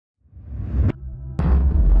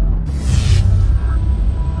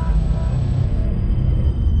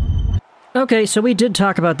Okay, so we did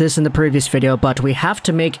talk about this in the previous video, but we have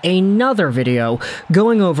to make another video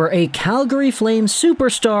going over a Calgary Flames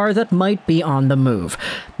superstar that might be on the move.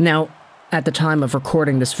 Now, at the time of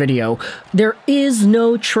recording this video, there is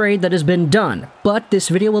no trade that has been done, but this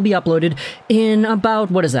video will be uploaded in about,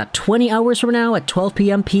 20 hours from now at 12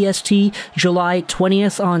 p.m. PST, July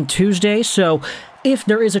 20th on Tuesday, so if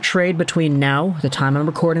there is a trade between now, the time I'm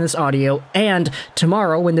recording this audio, and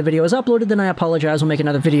tomorrow when the video is uploaded, then I apologize, we'll make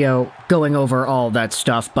another video going over all that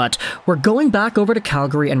stuff, but we're going back over to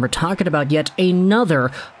Calgary and we're talking about yet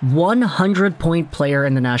another 100-point player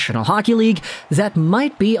in the National Hockey League that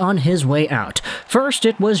might be on his way out. First,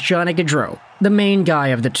 it was Jordan Kyrou, the main guy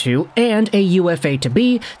of the two, and a UFA to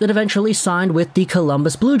be that eventually signed with the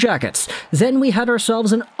Columbus Blue Jackets. Then we had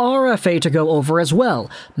ourselves an RFA to go over as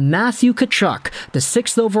well. Matthew Tkachuk, the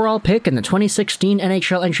 6th overall pick in the 2016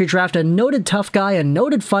 NHL Entry Draft, a noted tough guy, a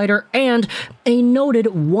noted fighter, and a noted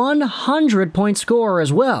 100-point scorer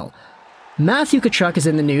as well. Matthew Tkachuk is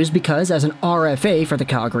in the news because, as an RFA for the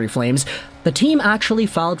Calgary Flames, the team actually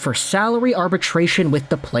filed for salary arbitration with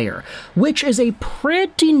the player, which is a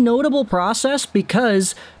pretty notable process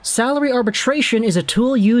because salary arbitration is a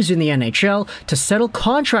tool used in the NHL to settle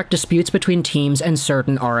contract disputes between teams and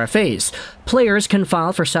certain RFAs. Players can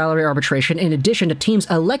file for salary arbitration in addition to teams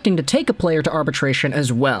electing to take a player to arbitration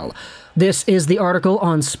as well. This is the article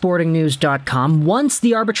on sportingnews.com. Once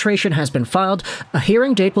the arbitration has been filed, a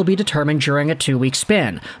hearing date will be determined during a 2-week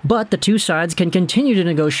span, but the two sides can continue to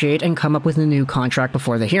negotiate and come up with a new contract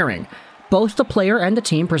before the hearing. Both the player and the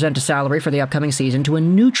team present a salary for the upcoming season to a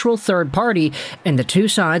neutral third party, and the two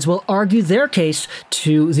sides will argue their case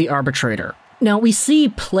to the arbitrator. Now, we see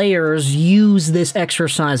players use this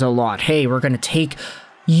exercise a lot. Hey, we're going to take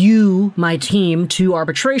you, my team, to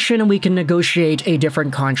arbitration and we can negotiate a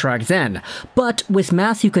different contract then. But with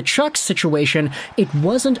Matthew Tkachuk's situation, it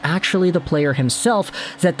wasn't actually the player himself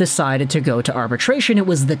that decided to go to arbitration, it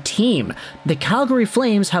was the team. The Calgary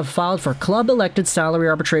Flames have filed for club-elected salary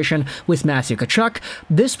arbitration with Matthew Tkachuk.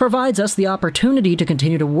 This provides us the opportunity to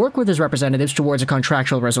continue to work with his representatives towards a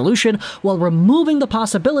contractual resolution while removing the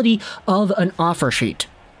possibility of an offer sheet.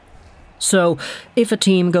 So, if a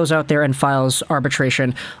team goes out there and files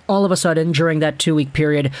arbitration, all of a sudden, during that 2-week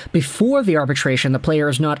period before the arbitration, the player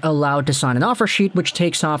is not allowed to sign an offer sheet, which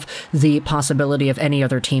takes off the possibility of any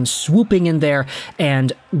other team swooping in there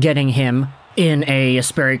and getting him in a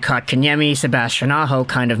Jesperi Kotkaniemi, Sebastian Aho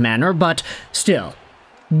kind of manner, but still.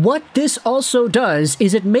 What this also does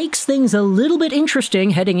is it makes things a little bit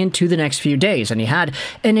interesting heading into the next few days, and you had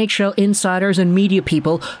NHL insiders and media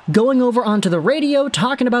people going over onto the radio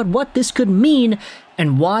talking about what this could mean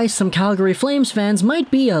and why some Calgary Flames fans might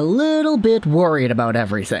be a little bit worried about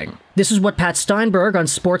everything. This is what Pat Steinberg on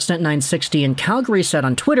Sportsnet 960 in Calgary said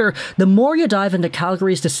on Twitter. The more you dive into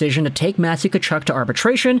Calgary's decision to take Matthew Tkachuk to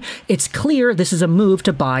arbitration, it's clear this is a move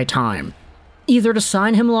to buy time. Either to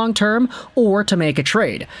sign him long-term or to make a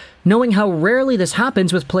trade. Knowing how rarely this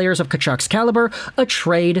happens with players of Tkachuk's caliber, a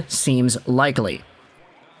trade seems likely.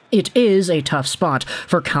 It is a tough spot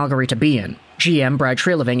for Calgary to be in. GM Brad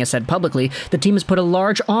Treliving has said publicly the team has put a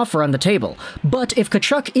large offer on the table. But if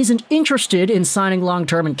Tkachuk isn't interested in signing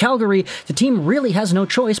long-term in Calgary, the team really has no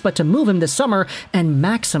choice but to move him this summer and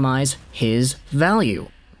maximize his value.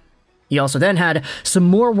 He also then had some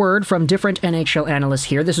more word from different NHL analysts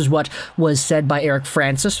here. This is what was said by Eric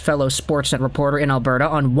Francis, fellow Sportsnet reporter in Alberta,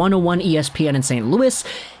 on 101 ESPN in St. Louis.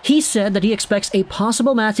 He said that he expects a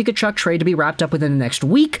possible Matthew Tkachuk trade to be wrapped up within the next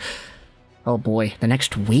week. Oh boy, the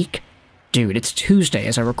next week? Dude, it's Tuesday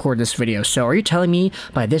as I record this video, so are you telling me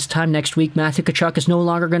by this time next week Matthew Tkachuk is no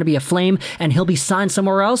longer going to be a Flame and he'll be signed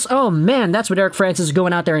somewhere else? Oh man, that's what Eric Francis is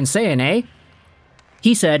going out there and saying, eh?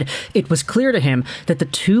 He said it was clear to him that the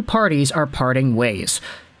two parties are parting ways.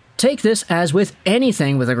 Take this as with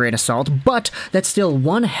anything with a grain of salt, but that's still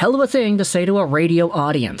one hell of a thing to say to a radio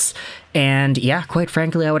audience. And yeah, quite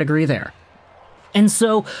frankly, I would agree there. And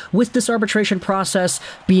so, with this arbitration process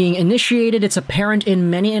being initiated, it's apparent in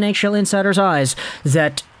many NHL insiders' eyes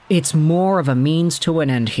that it's more of a means to an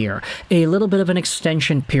end here. A little bit of an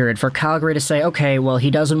extension period for Calgary to say, okay, well, he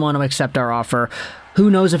doesn't want to accept our offer. Who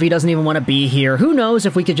knows if he doesn't even want to be here? Who knows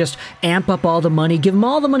if we could just amp up all the money, give him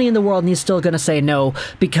all the money in the world, and he's still going to say no,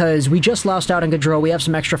 because we just lost out on Gaudreau. We have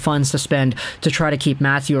some extra funds to spend to try to keep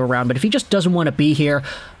Matthew around. But if he just doesn't want to be here,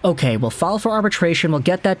 okay, we'll file for arbitration. We'll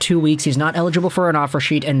get that 2 weeks. He's not eligible for an offer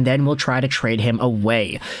sheet, and then we'll try to trade him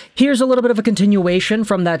away. Here's a little bit of a continuation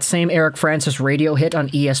from that same Eric Francis radio hit on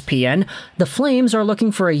ESPN. The Flames are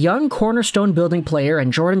looking for a young cornerstone building player,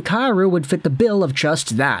 and Jordan Kyrou would fit the bill of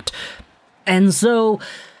just that. And so,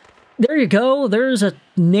 there you go. There's a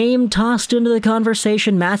name tossed into the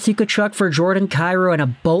conversation. Matthew Tkachuk for Jordan Kyrou and a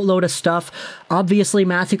boatload of stuff. Obviously,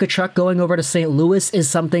 Matthew Tkachuk going over to St. Louis is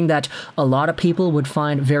something that a lot of people would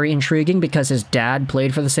find very intriguing because his dad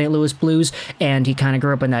played for the St. Louis Blues and he kind of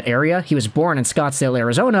grew up in that area. He was born in Scottsdale,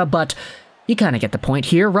 Arizona, but you kind of get the point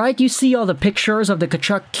here, right? You see all the pictures of the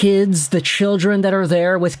Tkachuk kids, the children that are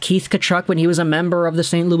there with Keith Tkachuk when he was a member of the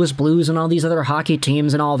St. Louis Blues and all these other hockey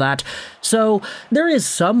teams and all that. So there is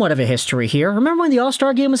somewhat of a history here. Remember when the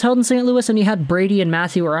All-Star game was held in St. Louis and you had Brady and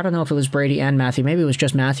Matthew, or I don't know if it was Brady and Matthew, maybe it was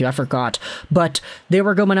just Matthew, I forgot. But they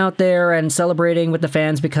were going out there and celebrating with the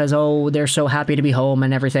fans because, oh, they're so happy to be home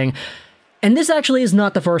and everything. And this actually is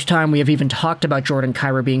not the first time we have even talked about Jordan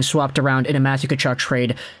Kyrou being swapped around in a Matthew Tkachuk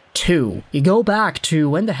trade too. You go back to,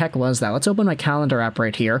 when the heck was that? Let's open my calendar app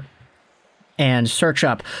right here and search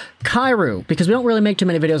up Kyrou, because we don't really make too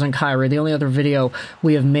many videos on Kyrou. The only other video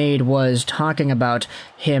we have made was talking about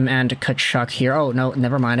him and Tkachuk here. Oh, no,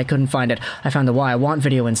 never mind. I couldn't find it. I found the Why I Want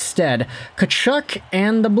video instead. Tkachuk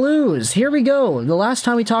and the Blues. Here we go. The last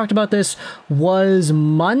time we talked about this was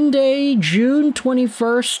Monday, June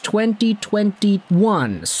 21st,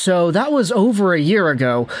 2021. So that was over a year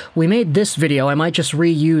ago. We made this video. I might just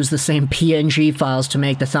reuse the same PNG files to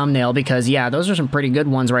make the thumbnail because, yeah, those are some pretty good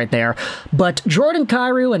ones right there. But Jordan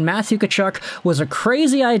Kyrou and Matthew Tkachuk was a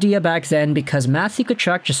crazy idea back then because Matthew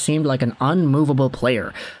Tkachuk just seemed like an unmovable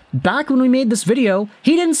player. Back when we made this video,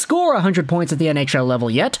 he didn't score 100 points at the NHL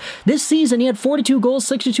level yet. This season, he had 42 goals,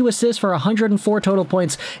 62 assists for 104 total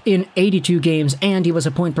points in 82 games, and he was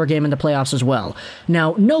a point per game in the playoffs as well.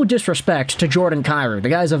 Now, no disrespect to Jordan Kyrou. The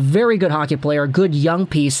guy's a very good hockey player, good young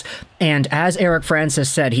piece, and as Eric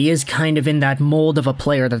Francis said, he is kind of in that mold of a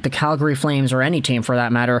player that the Calgary Flames, or any team for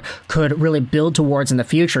that matter, could really build towards in the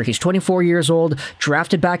future. He's 24 years old,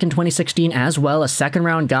 drafted back in 2016 as well, a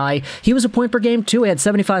second-round guy. He was a point per game too. He had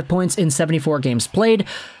 75 points in 74 games played,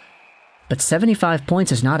 but 75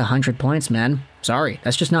 points is not 100 points, man. Sorry,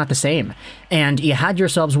 that's just not the same. And you had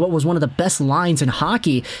yourselves what was one of the best lines in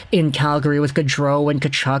hockey in Calgary with Gaudreau and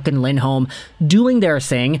Tkachuk and Lindholm doing their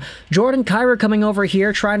thing. Jordan Kyrou coming over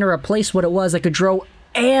here trying to replace what it was that Gaudreau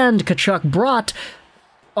and Tkachuk brought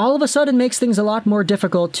all of a sudden makes things a lot more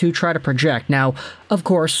difficult to try to project. Now, of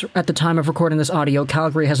course, at the time of recording this audio,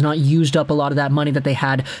 Calgary has not used up a lot of that money that they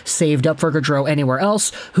had saved up for Gaudreau anywhere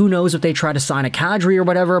else. Who knows if they try to sign a Kadri or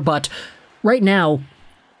whatever, but right now,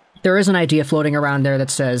 there is an idea floating around there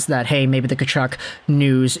that says that, hey, maybe the Tkachuk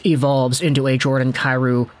news evolves into a Jordan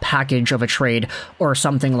Kyrou package of a trade or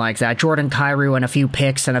something like that. Jordan Kyrou and a few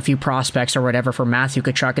picks and a few prospects or whatever for Matthew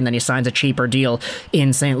Tkachuk, and then he signs a cheaper deal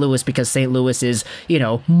in St. Louis because St. Louis is, you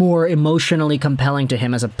know, more emotionally compelling to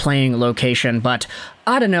him as a playing location. But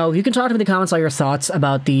I don't know. You can talk to me in the comments all your thoughts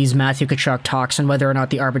about these Matthew Tkachuk talks and whether or not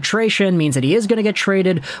the arbitration means that he is going to get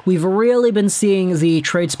traded. We've really been seeing the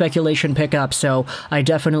trade speculation pick up, so I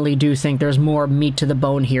definitely do think there's more meat to the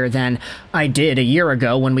bone here than I did a year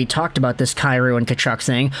ago when we talked about this Kyrou and Tkachuk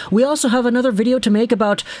thing. We also have another video to make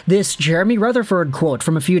about this Jeremy Rutherford quote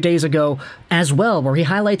from a few days ago as well, where he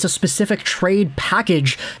highlights a specific trade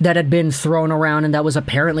package that had been thrown around and that was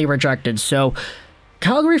apparently rejected. So,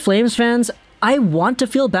 Calgary Flames fans, I want to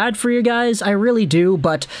feel bad for you guys, I really do,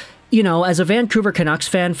 but, you know, as a Vancouver Canucks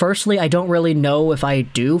fan, firstly, I don't really know if I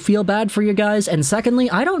do feel bad for you guys, and secondly,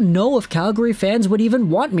 I don't know if Calgary fans would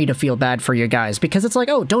even want me to feel bad for you guys, because it's like,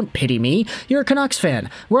 oh, don't pity me, you're a Canucks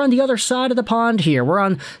fan. We're on the other side of the pond here. We're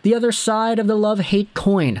on the other side of the love-hate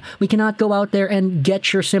coin. We cannot go out there and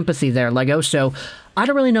get your sympathy there, Lego, so I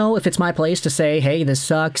don't really know if it's my place to say, hey, this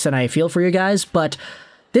sucks, and I feel for you guys, but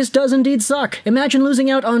this does indeed suck. Imagine losing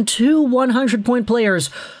out on two 100-point players,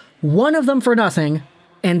 one of them for nothing,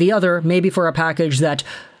 and the other maybe for a package that,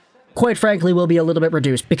 quite frankly, will be a little bit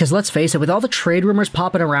reduced. Because let's face it, with all the trade rumors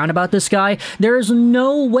popping around about this guy, there is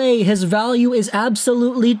no way his value is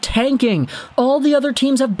absolutely tanking. All the other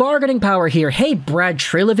teams have bargaining power here. Hey, Brad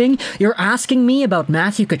Treliving, you're asking me about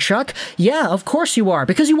Matthew Tkachuk? Yeah, of course you are,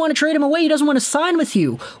 because you want to trade him away. He doesn't want to sign with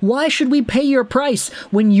you. Why should we pay your price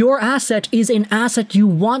when your asset is an asset you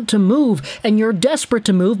want to move, and you're desperate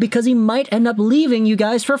to move because he might end up leaving you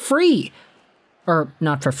guys for free? Or,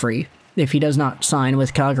 not for free. If he does not sign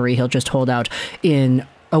with Calgary, he'll just hold out in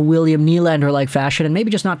a William Nylander-like fashion and maybe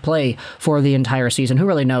just not play for the entire season. Who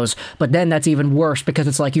really knows? But then that's even worse because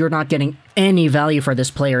it's like you're not getting any value for this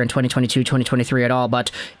player in 2022, 2023 at all. But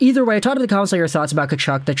either way, talk to the comments on your thoughts about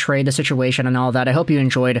Tkachuk, the trade, the situation, and all that. I hope you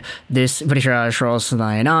enjoyed this video.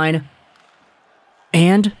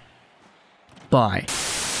 And bye.